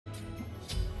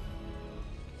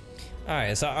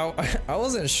Alright, so I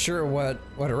wasn't sure what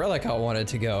a relic I wanted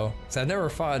to go, because I've never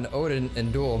fought an Odin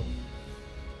in Duel.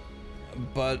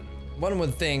 But one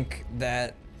would think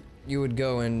that you would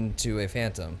go into a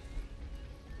Phantom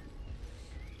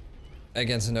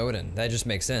against an Odin. That just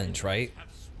makes sense, right?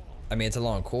 I mean, it's a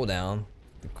long cooldown.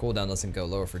 The cooldown doesn't go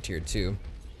lower for tier 2.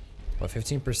 What,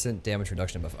 15% damage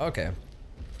reduction buff? Okay.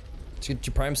 To get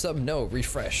your prime sub? No,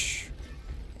 refresh.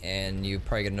 And you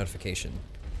probably get a notification.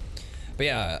 But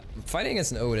yeah, fighting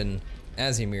against an Odin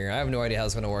as YMIR, I have no idea how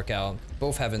it's gonna work out.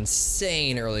 Both have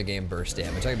insane early game burst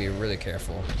damage. I gotta be really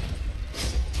careful.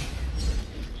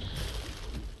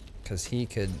 Cause he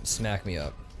could smack me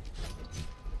up.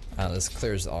 I don't know, this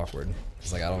clear is awkward.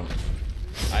 It's like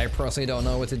I personally don't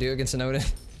know what to do against an Odin.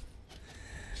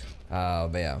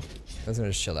 But yeah, I was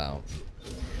gonna just chill out.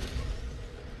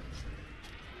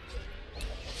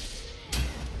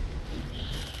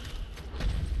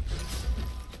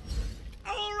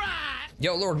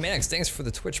 Yo, Lord Manix, thanks for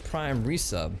the Twitch Prime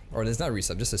resub. Or it's not a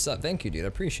resub, just a sub. Thank you, dude. I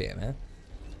appreciate it, man.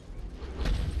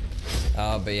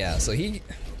 But yeah, so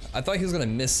I thought he was gonna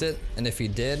miss it, and if he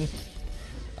did,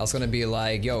 I was gonna be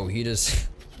like, yo, he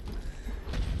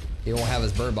won't have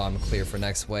his bird bomb clear for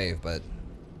next wave, but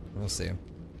we'll see.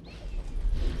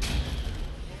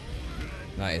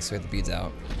 Nice, we got the beads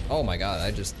out. Oh my god,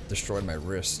 I just destroyed my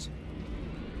wrist.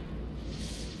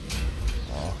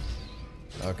 Oh,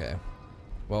 okay.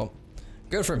 Well,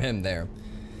 good from him there.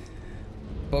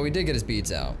 But we did get his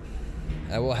beads out.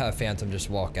 I will have Phantom just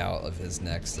walk out of his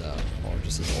next, or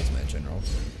just his ultimate in general.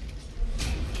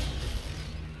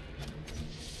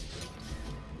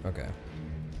 Okay.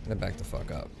 Get back the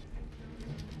fuck up.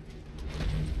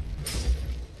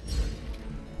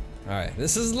 Alright,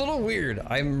 this is a little weird.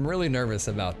 I'm really nervous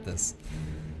about this.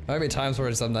 There might be times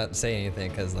where I'm not saying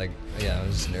anything, because, like, yeah,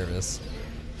 I'm just nervous.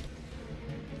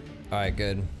 Alright,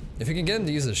 good. If you can get him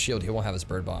to use his shield, he won't have his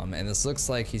bird bomb, and this looks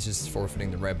like he's just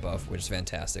forfeiting the red buff, which is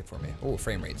fantastic for me. Oh,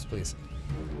 frame rates, please.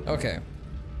 Okay.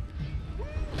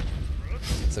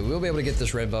 So we'll be able to get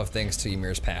this red buff thanks to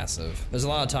YMIR's passive. There's a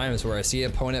lot of times where I see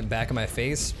an opponent back in my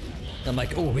face, and I'm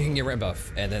like, oh, we can get red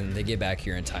buff, and then they get back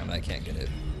here in time and I can't get it,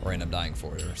 or end up dying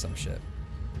for it or some shit.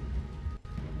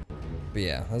 But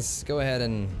yeah, let's go ahead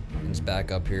and just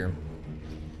back up here.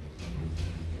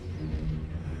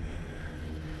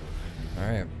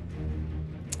 Alright.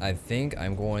 I think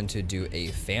I'm going to do a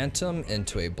Phantom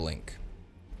into a Blink.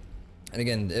 And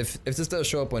again, if this does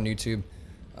show up on YouTube,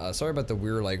 sorry about the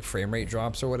weird like frame rate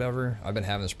drops or whatever. I've been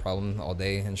having this problem all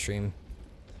day in stream,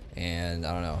 and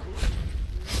I don't know.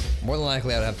 More than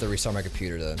likely, I'd have to restart my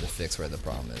computer to fix where the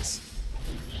problem is.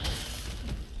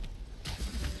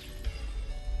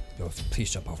 Yo, please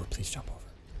jump over, please jump over,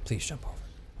 please jump over.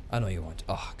 I know you want to.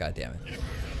 Oh, god damn it.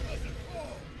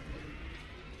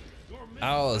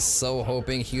 I was so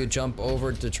hoping he would jump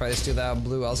over to try to steal that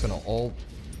blue. I was gonna ult,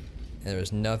 and there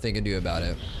was nothing to do about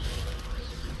it.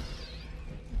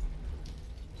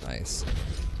 Nice.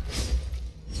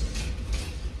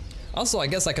 Also, I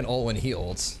guess I can ult when he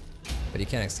ults, but he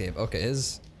can't escape. Okay, get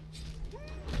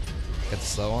the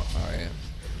slow on. All right,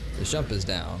 his jump is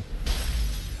down.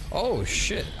 Oh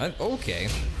shit. Okay.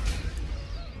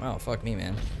 Wow, fuck me,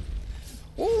 man.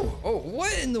 Ooh, oh,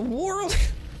 what in the world?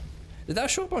 Did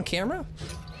that show up on camera?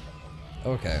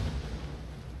 Okay.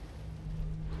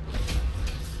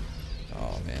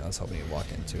 Oh man, I was hoping he'd walk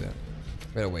into it.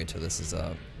 We gotta wait till this is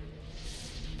up.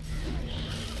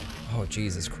 Oh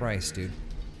Jesus Christ, dude.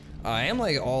 I am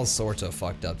like all sorts of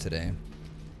fucked up today.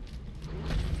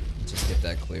 Just get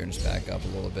that clear and just back up a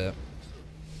little bit.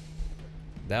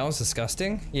 That was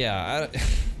disgusting? Yeah,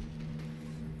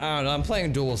 I don't know, I'm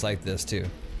playing duels like this too.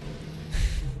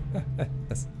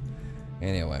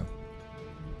 Anyway.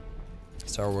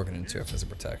 Start working into it as a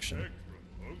protection.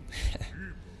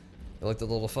 You looked a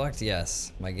little fucked?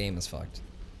 Yes, my game is fucked.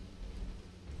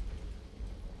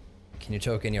 Can you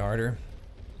choke any harder?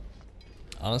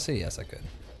 Honestly, yes, I could.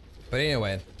 But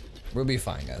anyway, we'll be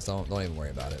fine, guys. Don't even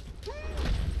worry about it.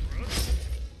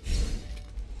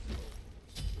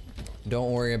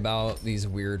 Don't worry about these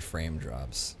weird frame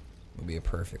drops. We'll be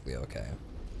perfectly okay.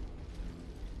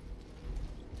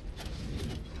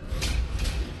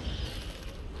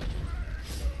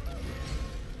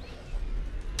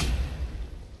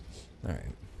 Alright.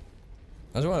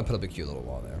 I just want to put up a cute little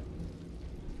wall there.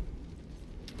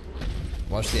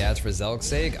 Watch the ads for Zelk's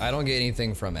sake. I don't get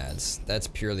anything from ads. That's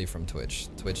purely from Twitch.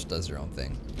 Twitch does their own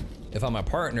thing. If I'm a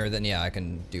partner, then yeah, I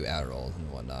can do ad rolls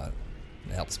and whatnot.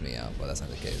 It helps me out, but that's not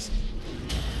the case.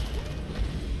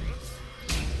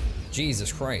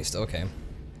 Jesus Christ, okay.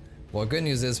 Well, good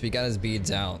news is we got his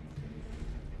beads out.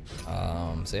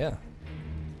 So yeah.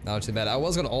 Not too bad. I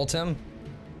was gonna ult him,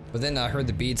 But then I heard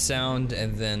the beat sound,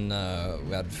 and then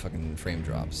we had fucking frame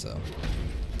drop, so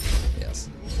yes.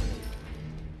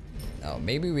 Now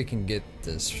maybe we can get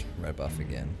this red buff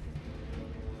again.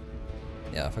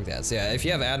 Yeah, fuck that. So yeah, if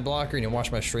you have ad blocker and you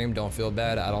watch my stream, don't feel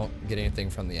bad. I don't get anything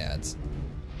from the ads.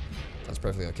 That's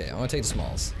perfectly okay. I'm gonna take the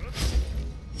smalls.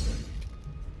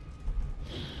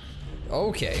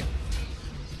 Okay.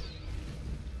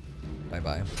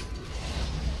 Bye-bye.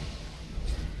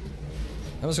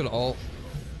 I'm just gonna ult.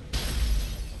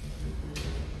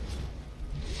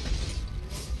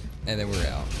 And then we're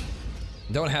out.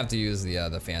 Don't have to use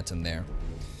the Phantom there.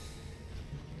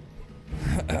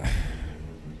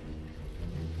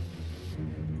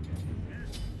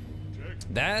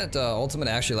 That ultimate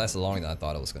actually lasted longer than I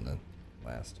thought it was gonna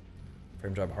last.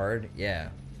 Frame drop hard? Yeah.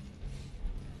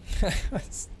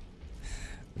 It's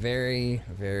very,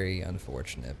 very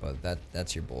unfortunate, but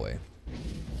that's your boy.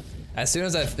 As soon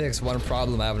as I fix one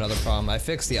problem, I have another problem. I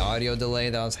fixed the audio delay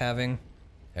that I was having.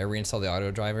 I reinstalled the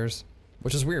audio drivers,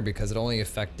 which is weird because it only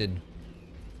affected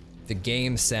the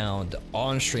game sound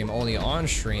on stream,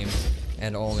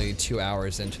 and only 2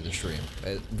 hours into the stream.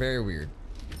 Very weird.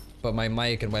 But my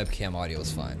mic and webcam audio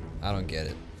is fine. I don't get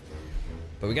it.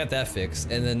 But we got that fixed,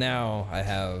 and then now I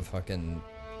have fucking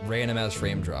random ass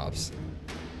frame drops.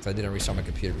 So I didn't restart my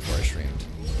computer before I streamed.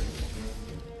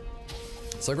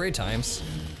 So great times.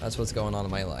 That's what's going on in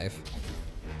my life.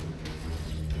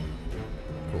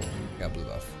 Cool, got blue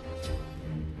buff.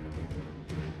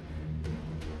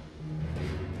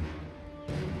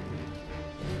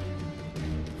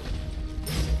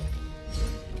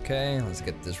 Okay, let's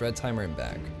get this red timer in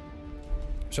back.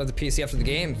 Start the PC after the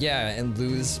game? Yeah, and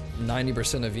lose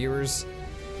 90% of viewers.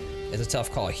 It's a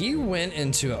tough call. He went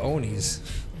into Oni's.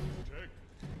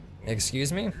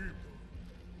 Excuse me?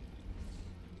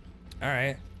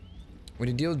 Alright. When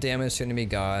you deal damage to enemy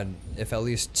god, if at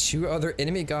least 2 other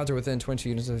enemy gods are within 20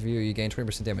 units of you, you gain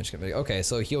 20% damage. Okay,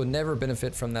 so he'll never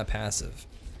benefit from that passive.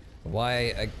 Why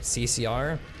a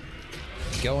CCR?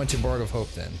 Go into Borg of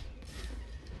Hope then.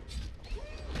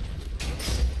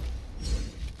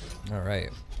 Alright.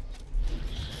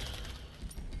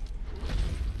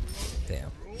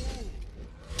 Damn.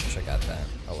 Wish I got that.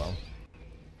 Oh well.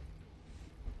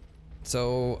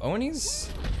 So,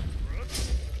 Oni's?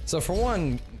 So for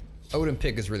one, Odin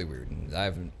pick is really weird. I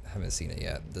haven't seen it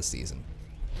yet this season.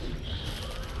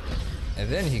 And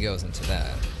then he goes into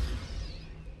that,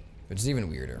 which is even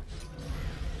weirder.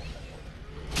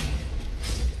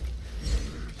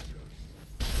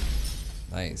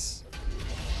 Nice.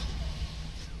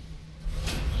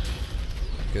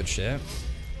 Good shit.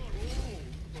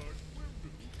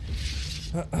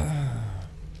 It's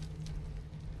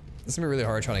gonna be really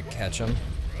hard trying to catch him.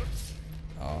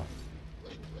 Oh.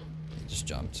 He just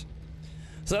jumped.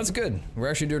 So that's good. We're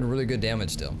actually doing really good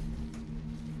damage still.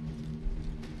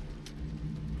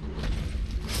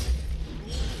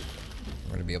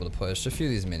 We're gonna be able to push a few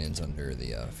of these minions under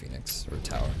the Phoenix, or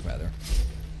tower, rather.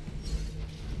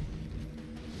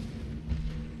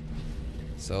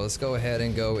 So let's go ahead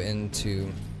and go into,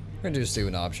 we're gonna just do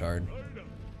an Ob Shard.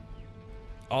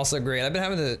 Also great, I've been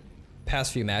having the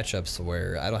past few matchups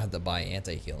where I don't have to buy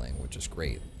anti-healing, which is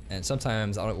great. And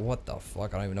sometimes I don't, what the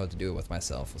fuck, I don't even know what to do with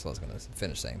myself. That's what I was gonna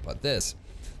finish saying. But this,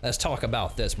 let's talk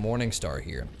about this Morningstar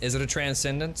here. Is it a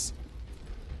Transcendence?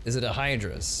 Is it a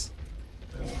Hydras?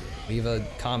 Leave a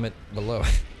comment below.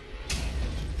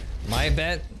 My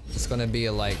bet is gonna be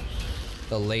like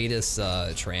the latest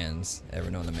trans ever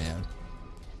known to man.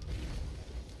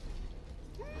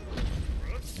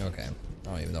 Okay, I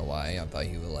don't even know why. I thought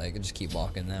he would like just keep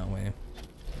walking that way.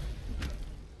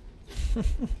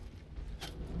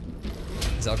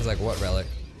 Zelka's like, what relic?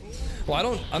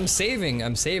 Well, I'm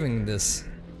saving this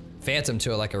Phantom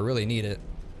to it like I really need it.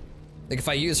 Like if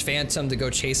I use Phantom to go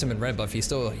chase him in red buff, he's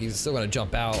still gonna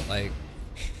jump out like.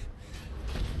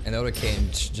 And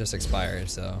Odokain just expired,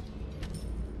 so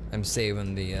I'm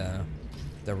saving the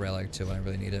relic to when I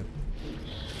really need it.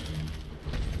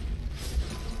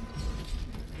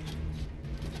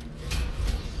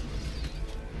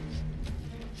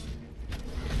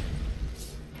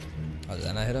 Oh, did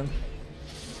that not hit him?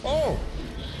 Oh!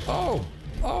 Oh!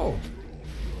 Oh!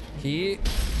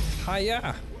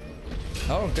 Hiya!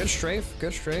 Oh, good strafe,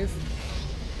 good strafe.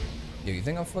 Yo, you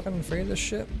think I'm fucking afraid of this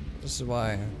shit? This is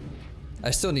why.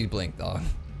 I still need blink, dog.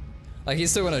 Like,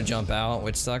 he's still gonna jump out,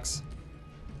 which sucks.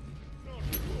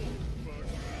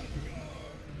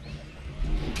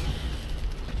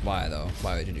 Why, though?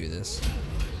 Why would you do this?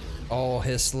 Oh,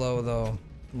 his slow, though.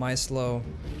 My slow.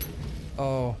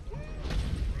 Oh.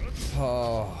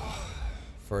 Oh.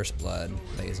 First blood,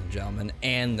 ladies and gentlemen,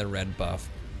 and the red buff.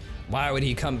 Why would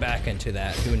he come back into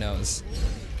that? Who knows?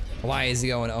 Why is he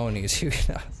going Onis? Who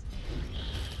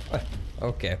knows?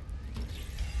 Okay.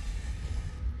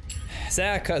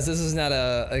 Sad, because this is not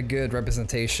a good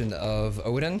representation of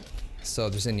Odin. So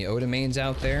if there's any Odin mains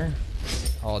out there,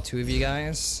 all 2 of you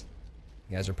guys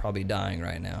are probably dying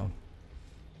right now.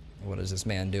 What is this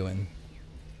man doing?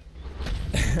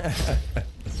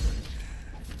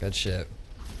 Good shit.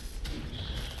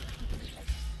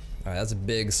 Alright, that's a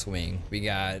big swing. We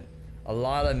got a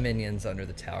lot of minions under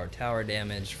the tower. Tower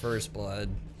damage, first blood,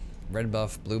 red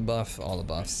buff, blue buff, all the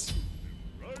buffs.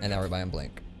 And now we're buying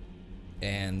blink.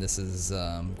 And this is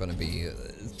gonna be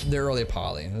the early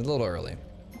poly, a little early.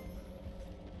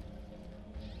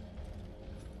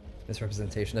 This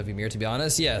representation of YMIR, to be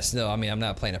honest, yes. No, I mean, I'm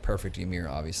not playing a perfect YMIR,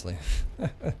 obviously.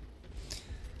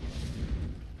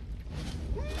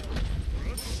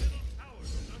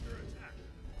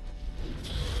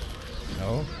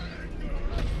 No.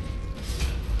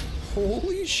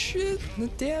 Holy shit, the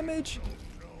damage.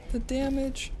 The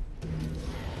damage.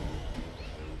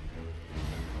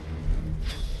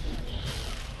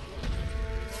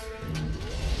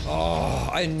 Oh,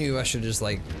 I knew I should just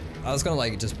like, I was gonna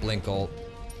like just blink ult.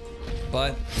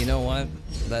 But you know what?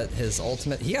 That his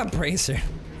ultimate, he got bracer.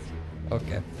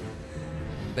 Okay.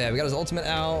 But yeah, we got his ultimate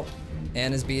out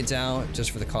and his beats out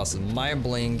just for the cost of my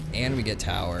blink, and we get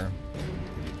tower.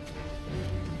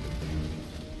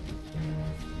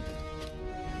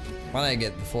 Why don't I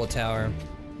get the full tower?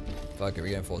 Fuck it, we're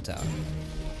getting full tower.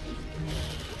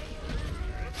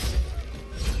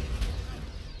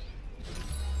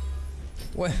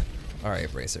 What?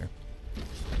 Alright, bracer.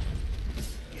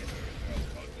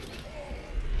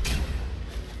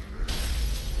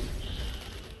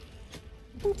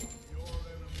 Boop.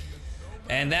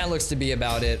 And that looks to be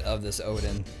about it of this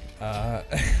Odin.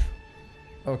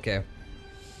 Okay.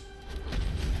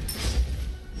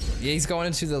 Yeah, he's going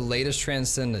into the latest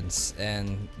Transcendence,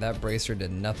 and that bracer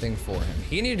did nothing for him.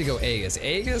 He needed to go Aegis.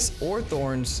 Aegis or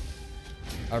Thorns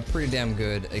are pretty damn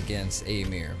good against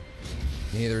YMIR.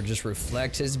 You either just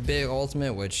reflect his big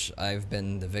ultimate, which I've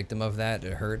been the victim of that,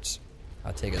 it hurts.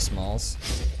 I'll take a smalls,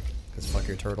 because fuck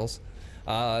your turtles.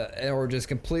 Or just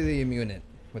completely immune it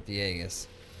with the Aegis.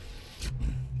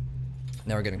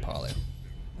 Now we're getting poly.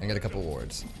 I got a couple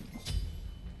wards.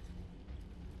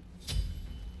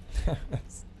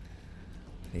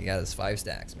 He got his 5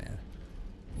 stacks, man.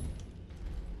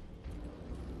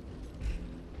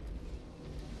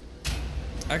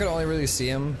 I could only really see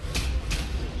him.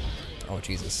 Oh,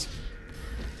 Jesus.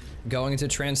 Going into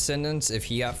Transcendence if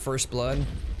he got first blood, and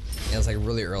it was like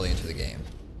really early into the game.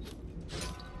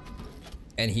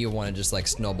 And he would want to just like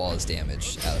snowball his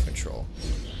damage out of control.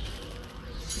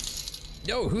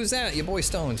 Yo, who's that? Your boy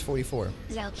Stones, 44.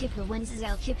 Zalkipper wins,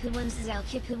 Zalkipper wins,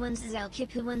 Zalkipper wins,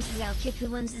 Zalkipper wins, Zalkipper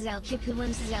wins, Zalkipper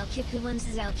wins, Zalkipper wins,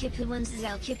 Zalkipper wins,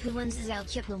 Zalkipper wins,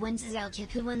 Zalkipper wins,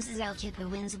 Zalkipper wins, Zalkipper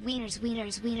wins, wieners,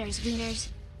 wieners, wieners, wieners.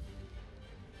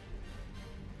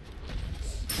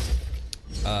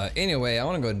 Anyway, I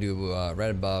want to go do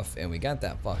red buff, and we got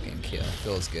that fucking kill.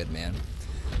 Feels good, man.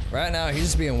 Right now, he's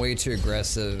just being way too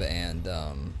aggressive and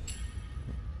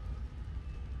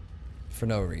for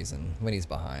no reason when he's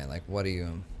behind. Like, what are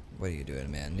you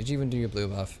doing, man? Did you even do your blue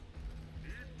buff?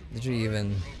 Did you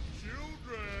even?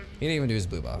 He didn't even do his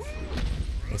blue buff.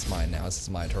 It's mine now. This is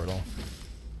my turtle.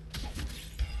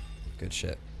 Good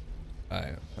shit.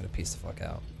 Alright, I'm gonna piece the fuck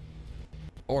out.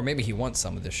 Or maybe he wants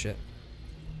some of this shit.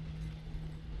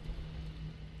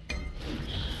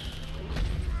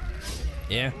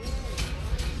 Yeah.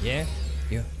 Yeah.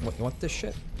 You want this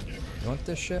shit? You want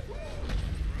this shit?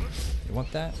 You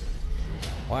want that?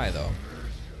 Why though?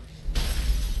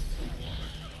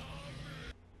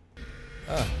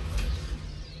 Oh.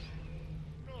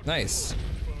 Nice.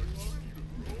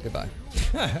 Goodbye.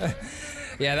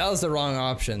 Yeah, that was the wrong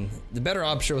option. The better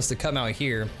option was to come out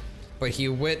here, but he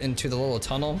went into the little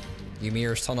tunnel,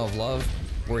 YMIR's Tunnel of Love,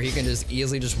 where he can just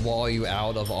easily just wall you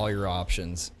out of all your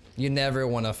options. You never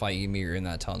want to fight YMIR in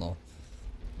that tunnel.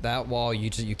 That wall,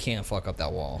 you can't fuck up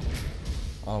that wall.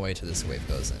 All the way to this wave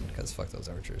goes in, because fuck those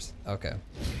archers. Okay.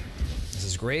 This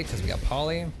is great, because we got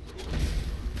Poly.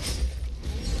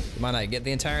 We might not get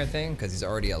the entire thing, because he's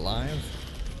already alive.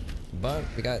 But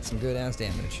we got some good ass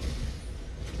damage.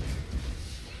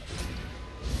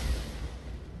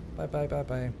 Bye bye bye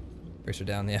bye. Bracer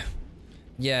down, yeah.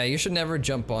 Yeah, you should never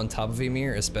jump on top of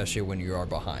YMIR, especially when you are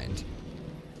behind.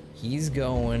 He's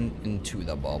going into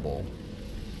the bubble.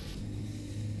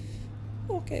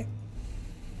 Okay.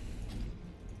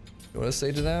 You want to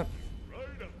say to that?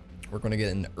 We're going to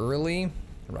get an early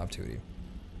Rob Tootie.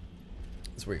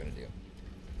 That's what you're going to do.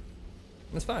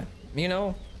 That's fine. You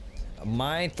know,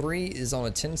 my 3 is on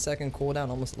a 10-second cooldown,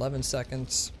 almost 11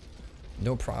 seconds.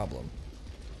 No problem.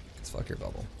 Cause fuck your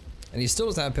bubble. And he still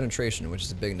doesn't have penetration, which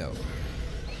is a big no.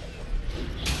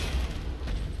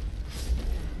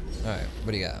 Alright,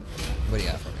 what do you got? What do you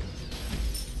got for me?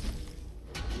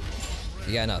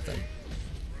 You got nothing.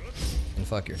 And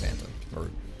fuck your phantom. Or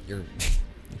your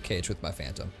cage with my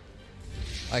phantom.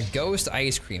 A ghost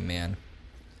ice cream, man.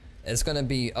 It's gonna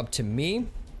be up to me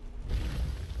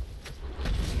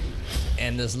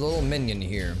and this little minion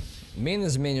here. Me and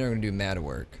this minion are gonna do mad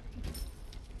work.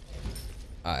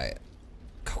 Alright.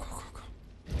 Go, go, go, go.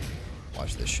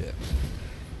 Watch this shit.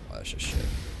 Watch this shit.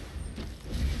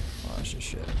 Watch this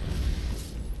shit.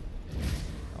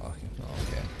 Oh,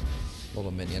 okay.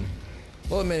 Little minion.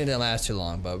 Little minion didn't last too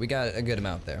long, but we got a good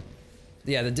amount there.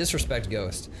 Yeah, the disrespect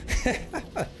ghost.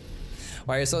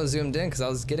 Why are you so zoomed in? Because I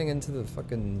was getting into the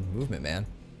fucking movement, man.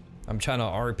 I'm trying to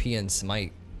RP and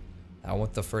Smite. I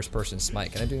want the first person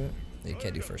Smite. Can I do it? You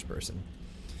can't do first person.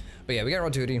 But yeah, we got roll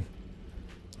duty.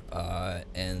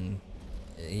 And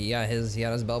he got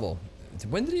his bubble.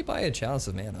 When did he buy a chalice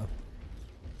of mana?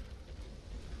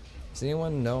 Does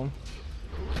anyone know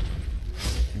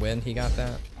when he got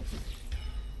that?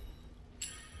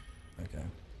 Okay.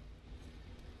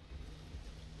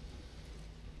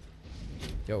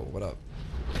 Yo, what up?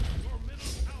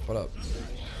 What up?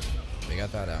 We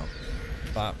got that out.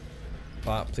 Bop.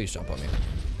 Bop, please jump on me.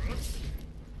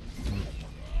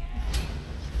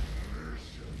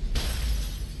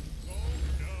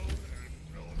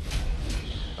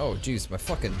 Oh, jeez, my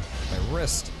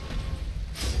wrist.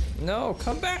 No,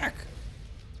 come back!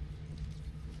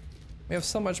 We have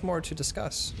so much more to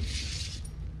discuss.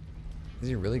 Is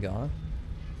he really gone?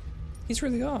 He's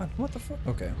really gone. What the fuck?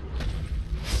 Okay.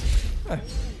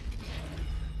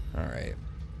 Alright.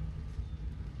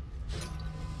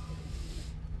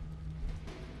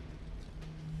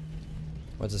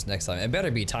 What's this next time? It better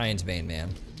be Tion's Bane,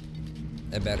 man.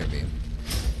 It better be.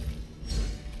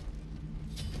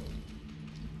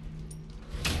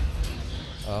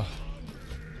 Oh.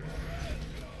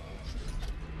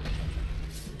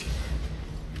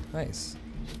 Nice.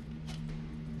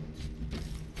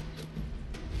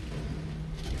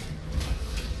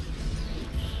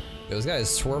 Those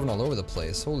guys swerving all over the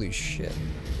place. Holy shit.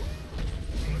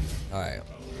 Alright.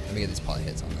 Let me get these poly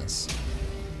hits on this.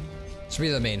 Should be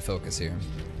the main focus here.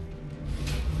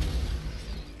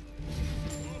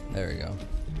 There we go.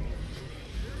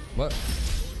 What?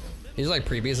 He's like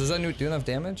pre-beast. Does that do enough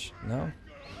damage? No?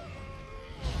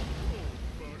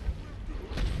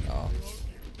 Oh.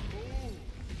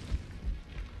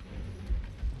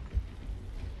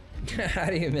 How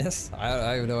do you miss?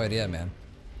 I have no idea, man.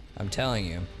 I'm telling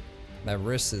you. My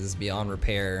wrist is beyond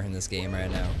repair in this game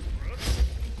right now.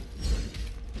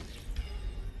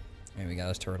 And we got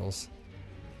his turtles.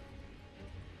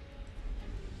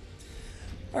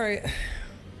 Alright.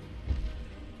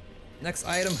 Next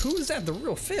item. Who is that? The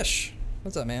real fish.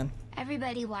 What's up, man?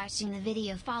 Everybody watching the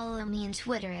video, follow me on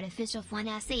Twitter at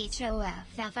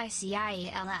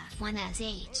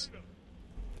official1SHOFFICIALF1SH.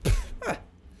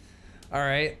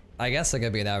 Alright. I guess that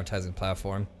could be an advertising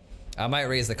platform. I might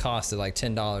raise the cost to like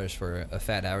 $10 for a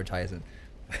fat advertisement.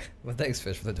 But thanks,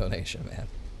 Fish, for the donation, man.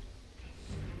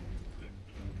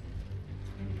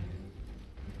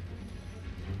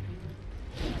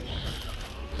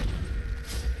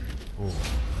 Ooh.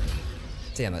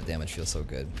 Damn, that damage feels so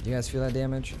good. You guys feel that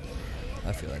damage?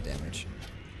 I feel that damage.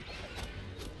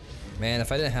 Man,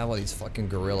 if I didn't have all these fucking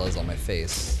gorillas on my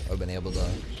face, I would have been able to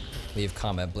leave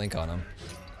comment blink on them.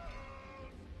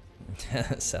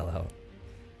 Sell out.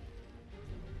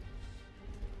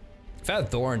 If I had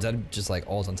thorns, I'd just like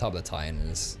ult on top of the tie and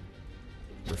just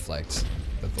reflect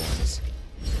the thorns.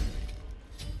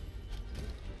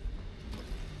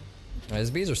 Alright, his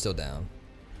bees are still down.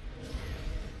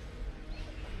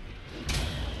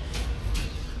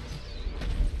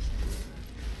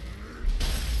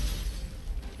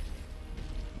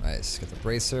 Nice, get the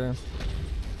bracer.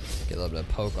 Get a little bit of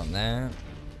poke on that.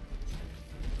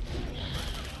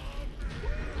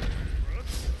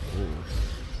 Ooh.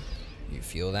 You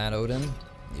feel that, Odin?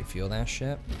 You feel that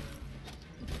shit?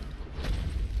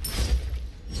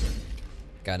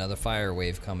 Got another fire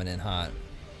wave coming in hot.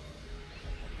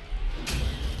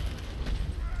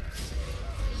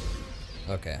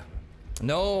 Okay.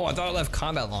 No, I thought I left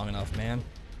combat long enough, man.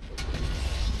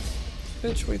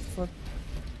 Bitch, wait the fuck.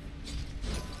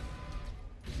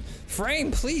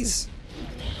 Frame, please.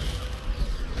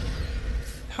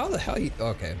 How the hell you?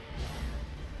 Okay.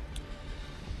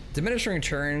 Diminishing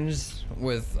returns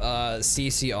with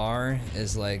CCR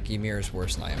is like YMIR's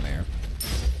worst nightmare.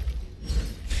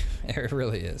 It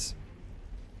really is.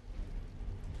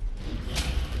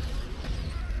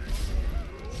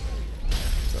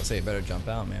 So I'll say you better jump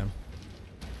out, man.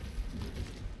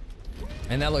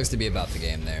 And that looks to be about the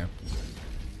game there.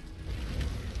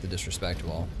 The disrespect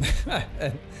wall.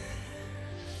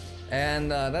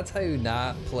 And that's how you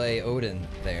not play Odin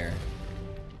there.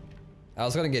 I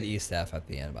was gonna get E-Staff at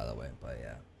the end, by the way, but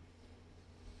yeah.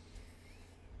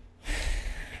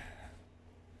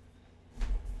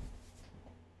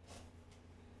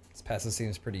 This passive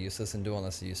seems pretty useless in Duel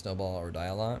unless you use Snowball or die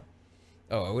a lot.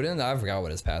 Oh, Odin? I forgot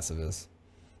what his passive is.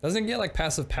 Doesn't he get like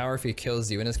passive power if he kills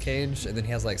you in his cage, and then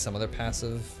he has like some other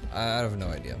passive? I have no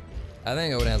idea. I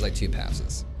think Odin has like 2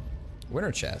 passes.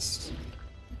 Winter chest.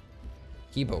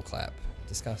 Hebo clap.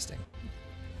 Disgusting.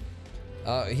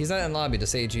 He's not in lobby to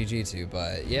say GG to,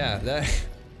 but yeah, that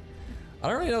I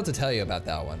don't really know what to tell you about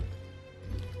that one.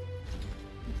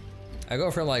 I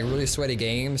go from like really sweaty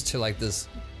games to like this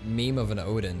meme of an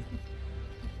Odin.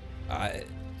 Good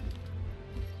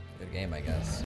game, I guess.